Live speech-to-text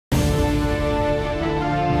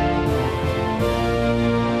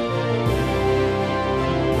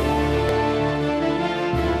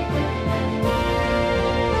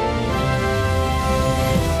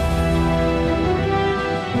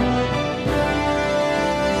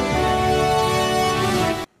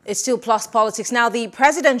It's still Plus Politics. Now, the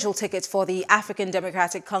presidential ticket for the African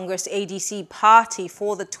Democratic Congress ADC party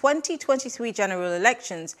for the 2023 general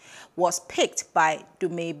elections was picked by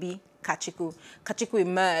Dumebi Kachikwu. Kachikwu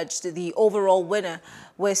emerged the overall winner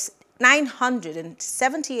with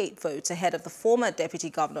 978 votes ahead of the former deputy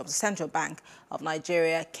governor of the Central Bank of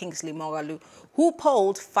Nigeria, Kingsley Moghalu, who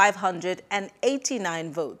polled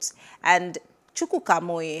 589 votes, and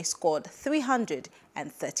Chukwukamoye scored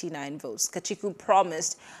 339 votes. Kachikwu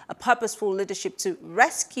promised a purposeful leadership to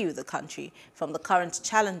rescue the country from the current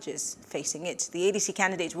challenges facing it. The ADC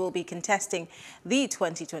candidate will be contesting the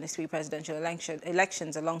 2023 presidential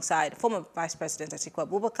elections alongside former Vice President Atiku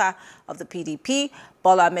Abubakar of the PDP,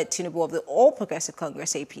 Bola Ahmed Tinubu of the All Progressive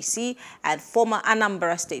Congress APC, and former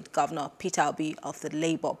Anambra State Governor Peter Obi of the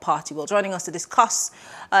Labour Party. Well, joining us to discuss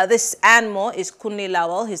this and more is Kunle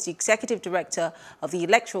Lawal. He's the Executive Director of the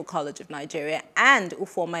Electoral College of Nigeria, and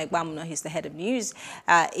Ufuoma Egbamuno. He's the head of news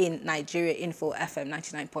in Nigeria Info FM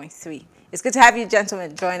 99.3. It's good to have you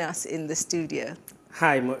gentlemen join us in the studio.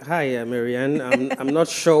 Hi, Marianne. I'm not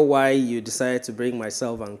sure why you decided to bring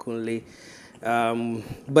myself and Kunle.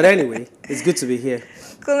 But anyway, it's good to be here.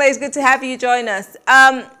 Kunle, it's good to have you join us.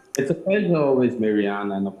 It's a pleasure always,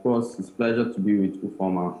 Marianne, and of course, it's a pleasure to be with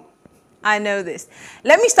Ufuoma. I know this.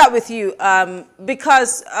 Let me start with you,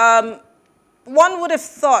 because one would have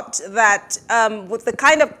thought that with the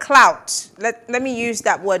kind of clout, let me use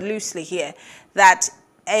that word loosely here, that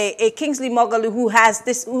a Kingsley Moghalu who has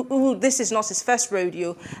this, who this is not his first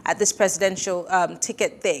rodeo at this presidential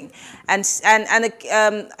ticket thing, and a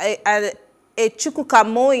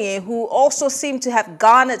Chukwukamoye who also seemed to have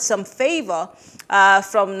garnered some favor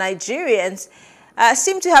from Nigerians,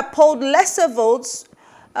 seem to have polled lesser votes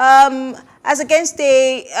as against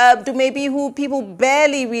a Dumebi who people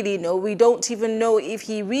barely really know. We don't even know if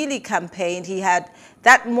he really campaigned. He had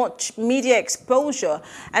that much media exposure.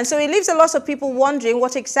 And so it leaves a lot of people wondering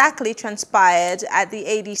what exactly transpired at the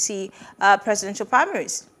ADC presidential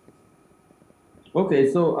primaries.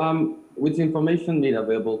 Okay, so with information made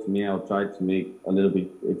available to me, I'll try to make a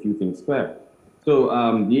few things clear. So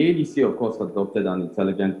the ADC, of course, adopted an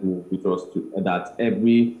intelligent move, which was that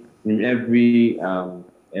in every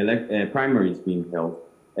primaries being held,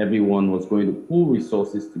 everyone was going to pool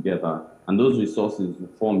resources together, and those resources would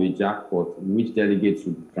form a jackpot in which delegates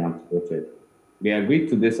would be transported. They agreed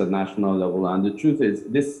to this at national level, and the truth is,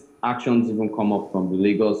 these actions even come up from the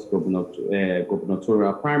Lagos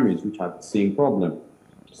gubernatorial primaries, which have the same problem.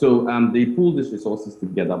 So they pooled these resources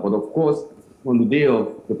together, but of course, on the day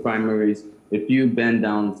of the primaries, a few bend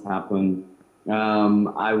downs happened.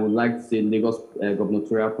 I would like to say Lagos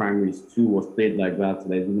gubernatorial primaries too was played like that.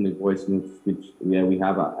 There's even a voice note where we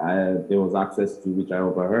have there was access to, which I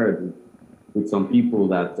overheard with some people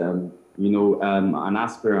that an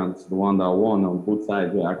aspirant, the one that won on both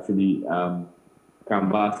sides, were actually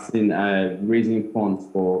canvassing, raising funds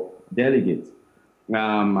for delegates.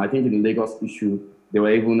 I think in the Lagos issue, there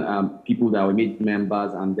were even people that were made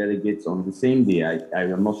members and delegates on the same day.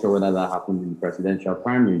 I'm not sure whether that happened in presidential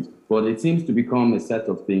primaries, but it seems to become a set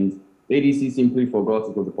of things. ADC simply forgot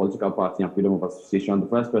it was the political party and freedom of association. The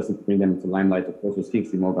first person to bring them into limelight, of course, was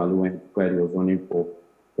Kingsley Moghalu when he declared he was running for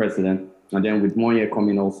president. And then with Moye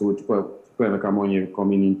coming also, Moye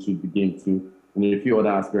coming into the game too, and a few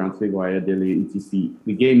other aspirants, Dele, etc.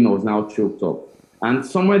 The game was now choked up. And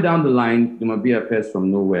somewhere down the line, Dumebi appears from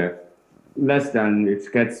nowhere. Less than it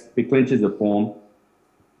clinches the form,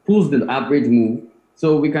 pulls the average move.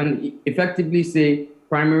 So we can effectively say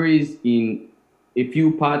primaries in a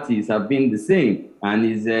few parties have been the same. And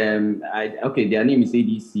is okay, their name is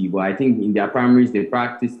ADC, but I think in their primaries they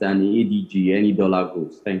practiced an ADG, any dollar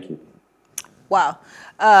goes. Thank you. Wow.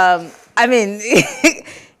 I mean,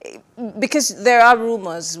 because there are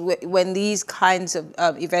rumors when these kinds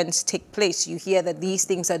of events take place, you hear that these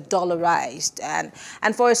things are dollarized. And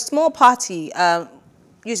for a small party,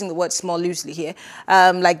 using the word small loosely here,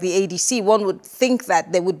 like the ADC, one would think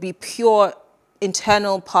that there would be pure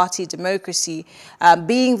internal party democracy,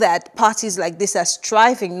 being that parties like this are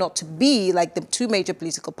striving not to be like the two major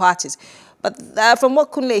political parties. But from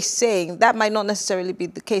what Kunle is saying, that might not necessarily be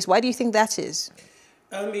the case. Why do you think that is?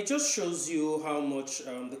 It just shows you how much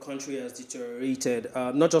the country has deteriorated,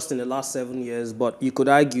 not just in the last 7 years, but you could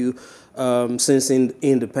argue since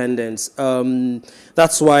independence.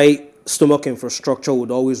 That's why stomach infrastructure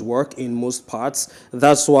would always work in most parts.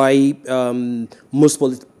 That's why most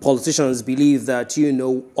politicians believe that,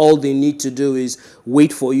 all they need to do is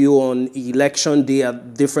wait for you on election day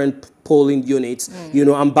at different polling units,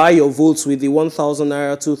 and buy your votes with the 1,000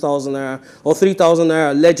 naira, 2,000 naira, or 3,000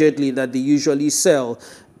 naira allegedly that they usually sell.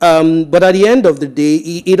 But at the end of the day,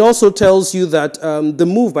 it also tells you that the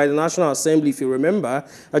move by the National Assembly, if you remember,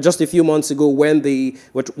 just a few months ago when they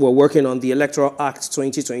were working on the Electoral Act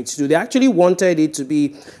 2022, they actually wanted it to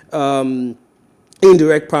be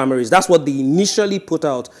indirect primaries. That's what they initially put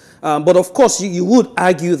out. But of course, you would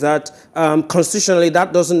argue that constitutionally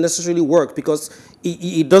that doesn't necessarily work because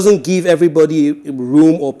it doesn't give everybody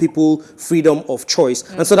room or people freedom of choice.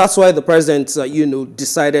 And so that's why the president,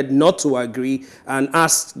 decided not to agree and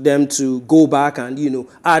asked them to go back and,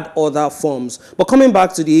 add other forms. But coming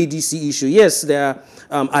back to the ADC issue, yes, there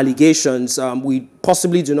are allegations. We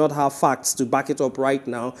possibly do not have facts to back it up right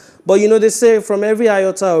now. But, they say from every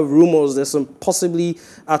iota of rumors, there's some possibly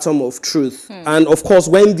atom of truth. And of course,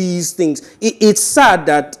 when these things, it's sad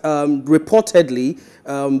that reportedly,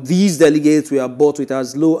 these delegates were bought with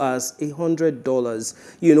as low as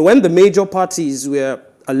 $100. When the major parties were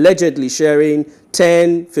allegedly sharing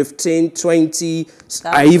 10, 15, 20,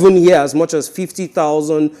 I even hear as much as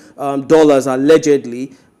 $50,000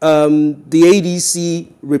 allegedly. The ADC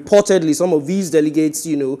reportedly, some of these delegates,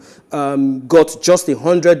 got just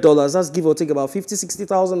 $100. That's give or take about 50,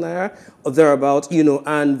 60,000 naira or thereabout,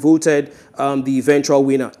 and voted the eventual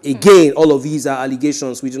winner. Again, all of these are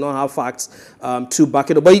allegations. We do not have facts to back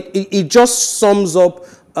it up. But it just sums up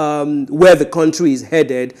where the country is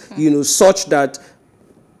headed, such that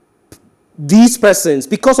these persons,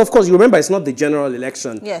 because of course you remember it's not the general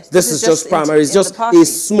election. Yes, this is just primary. It's just a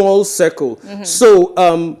small circle. So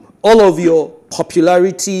all of your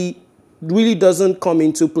popularity really doesn't come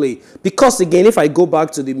into play. Because again, if I go back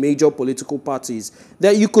to the major political parties,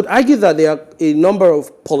 that you could argue that there are a number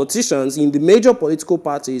of politicians in the major political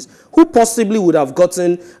parties who possibly would have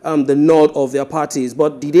gotten the nod of their parties.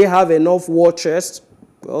 But did they have enough war chest?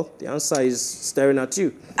 Well, the answer is staring at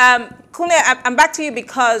you. Kunle, I'm back to you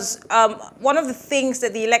because one of the things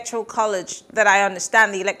that the Electoral College, that I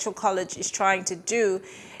understand the Electoral College is trying to do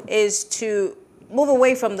is to move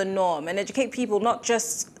away from the norm and educate people, not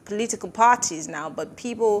just political parties now, but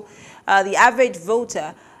people, the average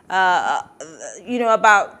voter,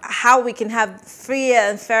 about how we can have freer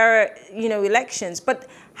and fairer, elections. But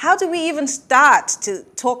how do we even start to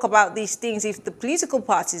talk about these things if the political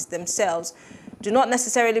parties themselves do not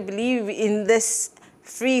necessarily believe in this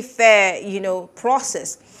free, fair,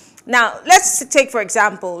 process? Now, let's take, for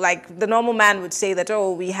example, like the normal man would say that,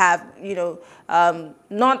 oh, we have,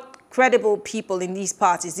 not credible people in these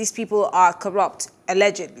parties. These people are corrupt,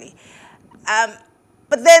 allegedly.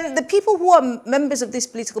 But then the people who are members of these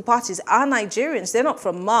political parties are Nigerians. They're not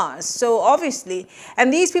from Mars. So obviously,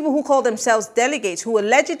 and these people who call themselves delegates, who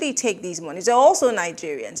allegedly take these monies, are also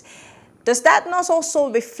Nigerians. Does that not also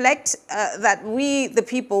reflect that we, the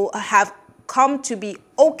people, have come to be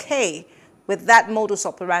okay with that modus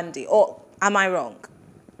operandi, or am I wrong?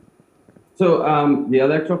 So the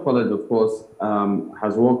Electoral College, of course,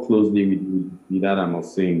 has worked closely with that, I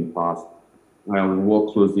must say, in the past. We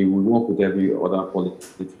work closely, we work with every other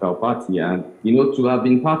political party, and, to have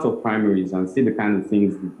been part of primaries and see the kind of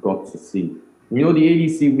things we've got to see. The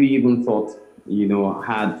ADC, we even thought,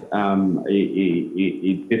 had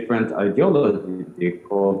a different ideology. They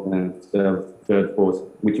called themselves third force,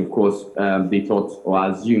 which of course they thought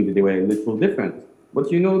or assumed that they were a little different. But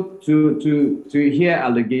to hear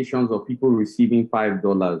allegations of people receiving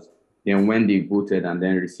 $5 and when they voted and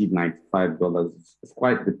then received $95, it's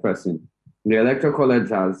quite depressing. The Electoral College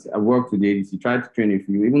has worked with the ADC, tried to train a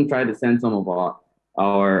few, even tried to send some of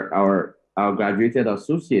our graduated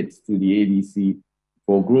associates to the ADC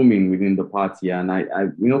for grooming within the party. And I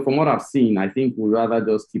from what I've seen, I think we'd rather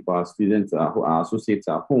just keep our students, our associates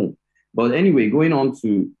at home. But anyway, going on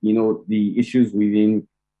to, the issues within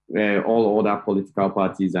all other political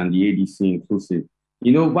parties and the ADC inclusive.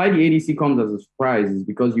 Why the ADC comes as a surprise is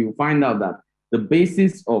because you find out that the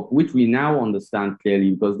basis of which we now understand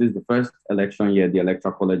clearly, because this is the first election year the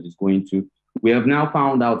Electoral College is going to, we have now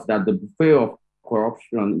found out that the buffet of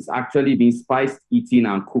corruption is actually being spiced, eaten,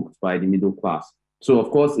 and cooked by the middle class. So,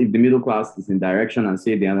 of course, if the middle class is in direction and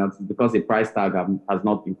say they are not, because a price tag has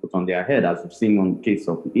not been put on their head, as we've seen on the case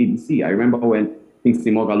of the ADC. I remember when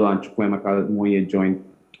Moghalu and Ufuoma joined,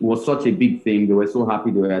 it was such a big thing. They were so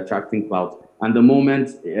happy they were attracting clout. And the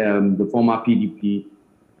moment the former PDP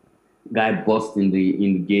guy bust in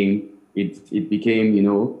the game, it became,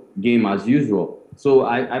 game as usual. So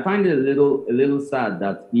I find it a little sad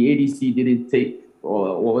that the ADC didn't take,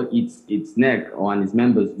 or its neck or and its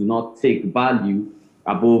members do not take value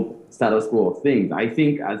above status quo of things. I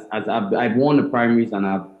think as I've won the primaries and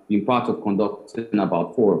I've been part of conducting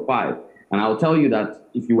about 4 or 5. And I'll tell you that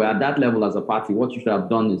if you were at that level as a party, what you should have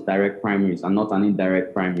done is direct primaries and not an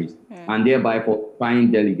indirect primaries. And thereby for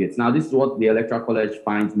buying delegates. Now, this is what the Electoral College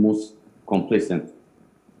finds most complacent.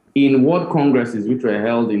 In ward congresses, which were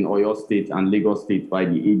held in Oyo State and Lagos State by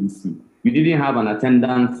the ADC, you didn't have an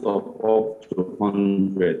attendance of up to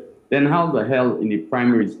 100. Then how the hell in the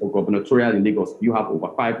primaries for gubernatorial in Lagos, you have over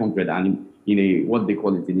 500, and in a, what they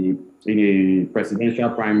call it, in a presidential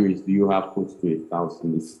primaries, do you have close to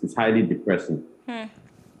 1,000? It's highly depressing.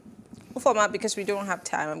 Ufuoma, because we don't have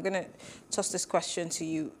time, I'm going to toss this question to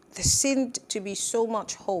you. There seemed to be so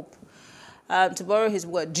much hope, to borrow his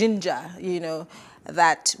word, ginger, you know,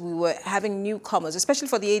 that we were having newcomers, especially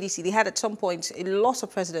for the ADC. They had at some point a lot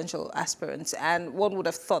of presidential aspirants, and one would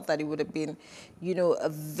have thought that it would have been, you know, a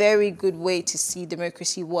very good way to see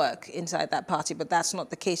democracy work inside that party, but that's not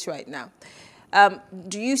the case right now.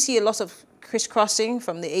 Do you see a lot of crisscrossing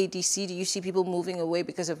from the ADC? Do you see people moving away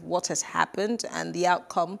because of what has happened and the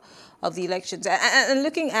outcome of the elections? And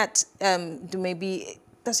looking at,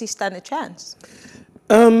 does he stand a chance?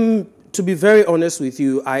 To be very honest with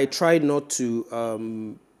you, I try not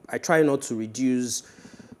to reduce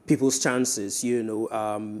people's chances. You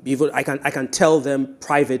know, even I can tell them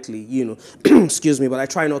privately. You know, excuse me, but I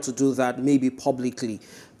try not to do that maybe publicly.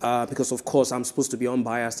 Because, of course, I'm supposed to be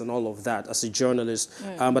unbiased and all of that as a journalist.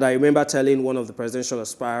 But I remember telling one of the presidential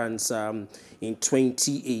aspirants in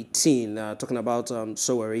 2018, talking about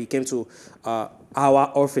Sowore. He came to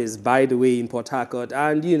our office, by the way, in Port Harcourt.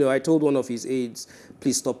 And, you know, I told one of his aides,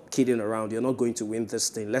 please stop kidding around. You're not going to win this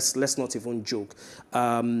thing. Let's not even joke.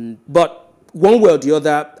 But one way or the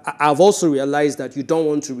other, I've also realized that you don't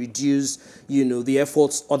want to reduce, you know, the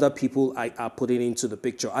efforts other people are putting into the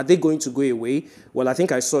picture. Are they going to go away? Well, I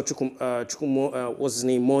think I saw what's his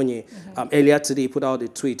name, Monye, earlier today put out a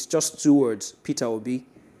tweet, just 2 words, Peter Obi,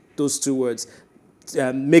 those 2 words.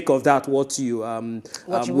 Make of that what you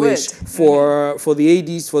wish. For the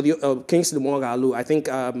ADs, for the Kingsley Moghalu, I think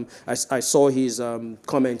I saw his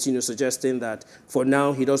comment, you know, suggesting that for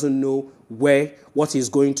now he doesn't know what he's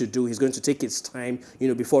going to do. He's going to take his time, you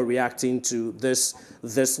know, before reacting to this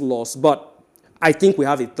loss. But I think we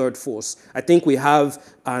have a third force. I think we have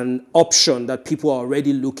an option that people are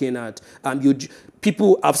already looking at.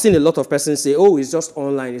 I've seen a lot of persons say, oh, it's just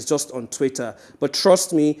online, it's just on Twitter. But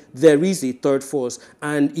trust me, there is a third force.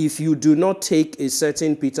 And if you do not take a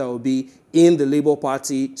certain Peter Obi in the Labour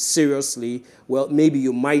Party seriously, well, maybe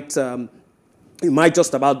you might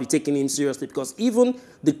just about be taking him seriously, because even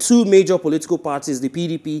the 2 major political parties, the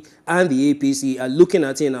PDP and the APC, are looking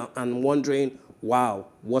at him and wondering, wow,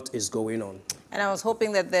 what is going on? And I was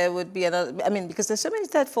hoping that there would be another, I mean, because there's so many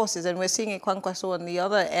third forces, and we're seeing a Kwankwaso on the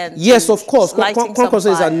other end. Yes, of course. Kwankwaso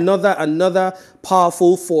is another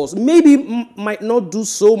powerful force. Maybe might not do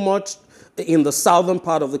so much in the southern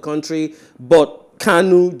part of the country, but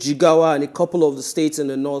Kanu, Jigawa, and a couple of the states in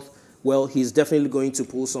the north, well, he's definitely going to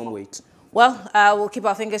pull some weight. Well, we'll keep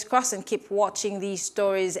our fingers crossed and keep watching these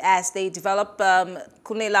stories as they develop.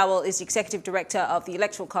 Kunle Lawal is the Executive Director of the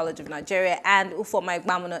Electoral College of Nigeria, and Ufuoma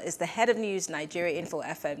Egbamuno is the Head of News, Nigeria Info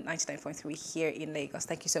FM 99.3 here in Lagos.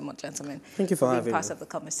 Thank you so much, gentlemen. Thank you for having me. Part of the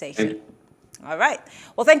conversation. All right.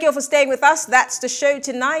 Well, thank you all for staying with us. That's the show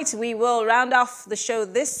tonight. We will round off the show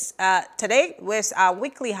today with our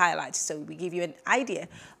weekly highlights. So we give you an idea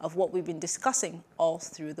of what we've been discussing all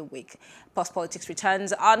through the week. Post Politics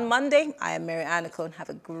returns on Monday. I am Mary Anacone. Have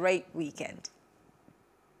a great weekend.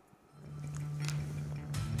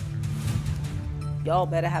 Y'all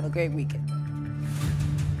better have a great weekend.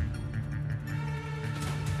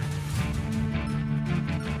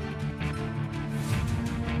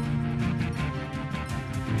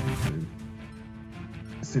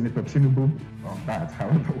 Senator Tinubu, or that,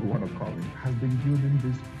 however we want to call him, has been building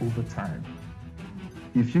this over time.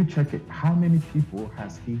 If you check it, how many people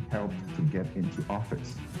has he helped to get into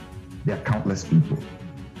office? There are countless people.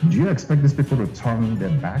 Do you expect these people to turn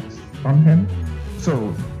their backs on him?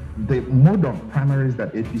 So the mode of primaries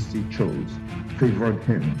that APC chose favored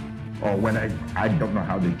him, or when I don't know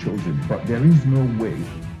how they chose it, but there is no way,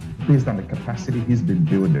 based on the capacity he's been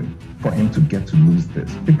building, for him to get to lose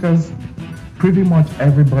this, because pretty much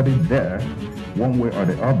everybody there, one way or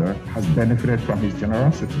the other, has benefited from his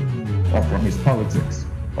generosity, or from his politics,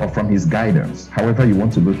 or from his guidance, however you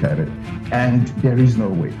want to look at it. And there is no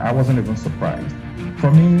way. I wasn't even surprised.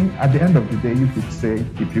 For me, at the end of the day, you could say,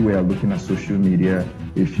 if you were looking at social media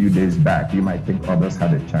a few days back, you might think others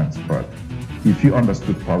had a chance, but if you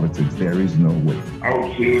understood politics, there is no way. I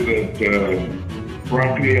would say that,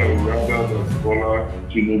 frankly, I would rather that Bola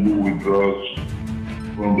Tinubu withdraws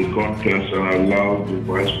from the contest and allow the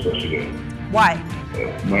vice president. Why?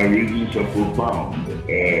 My reasons are profound.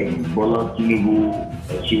 Bola Tinubu,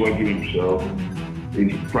 Asiwaju himself,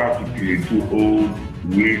 is practically too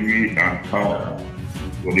old, weary, and tired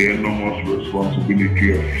for the enormous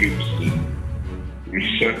responsibility of fixing,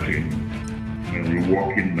 resetting, and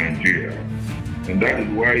reworking Nigeria. And that is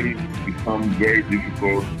why it becomes very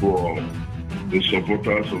difficult for the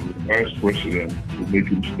supporters of the Vice President to make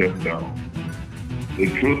him step down. The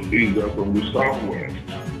truth is that from the Southwest,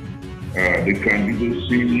 the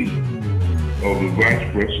candidacy of the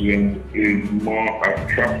Vice President is more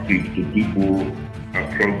attractive to people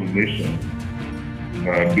across the nation.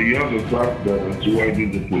 Beyond the fact that Atiwa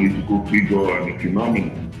is a political figure and a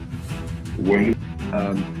phenomenon,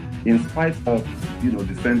 in spite of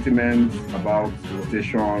the sentiments about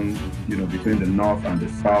rotation, between the North and the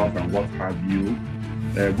South and what have you,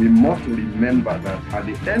 we must remember that at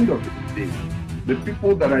the end of the day, the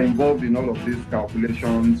people that are involved in all of these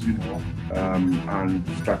calculations, and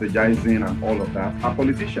strategizing and all of that are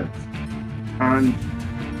politicians. And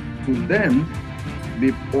to them,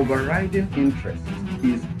 the overriding interest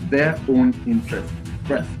is their own interest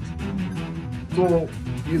first. So,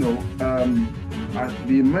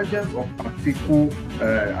 the emergence of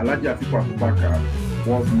Alhaji Atiku Abubakar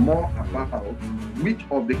was more about which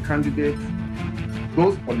of the candidates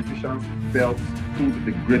those politicians felt stood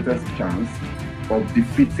the greatest chance of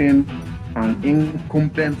defeating an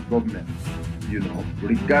incumbent government,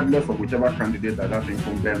 regardless of whichever candidate that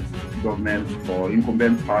incumbent government or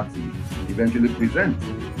incumbent party eventually presents.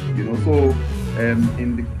 So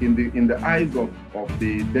in the eyes of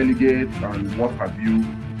the delegates and what have you,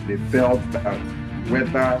 they felt that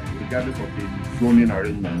whether, regardless of the zoning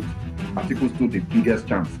arrangement, Atiku stood the biggest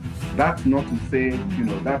chance. That's not to say,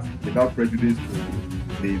 that's without prejudice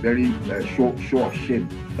to the very show of shame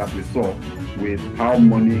that we saw with how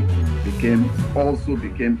money became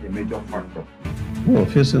a major factor. Well,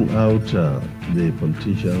 facing out the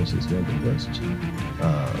politicians is not the best.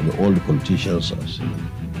 The old politicians, as you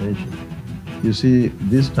mentioned. You see,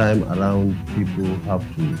 this time around, people have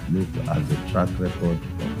to look at the track record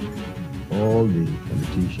of all the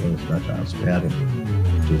politicians that are aspiring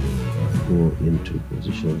to go into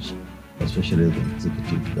positions, especially the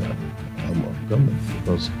executive arm of government,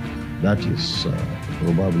 because that is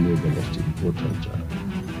probably the most important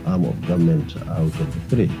arm of government out of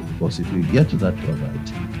the three. Because if you get that one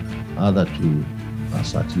right, other two are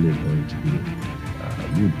certainly going to be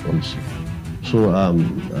good also. So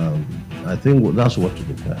I think that's what to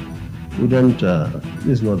prepare.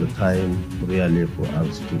 This is not the time really for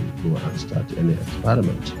us to go and start any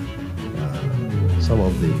experiment. Some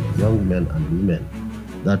of the young men and women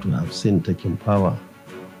that we have seen taking power,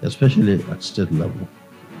 especially at state level,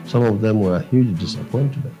 some of them were a huge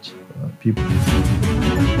disappointment. People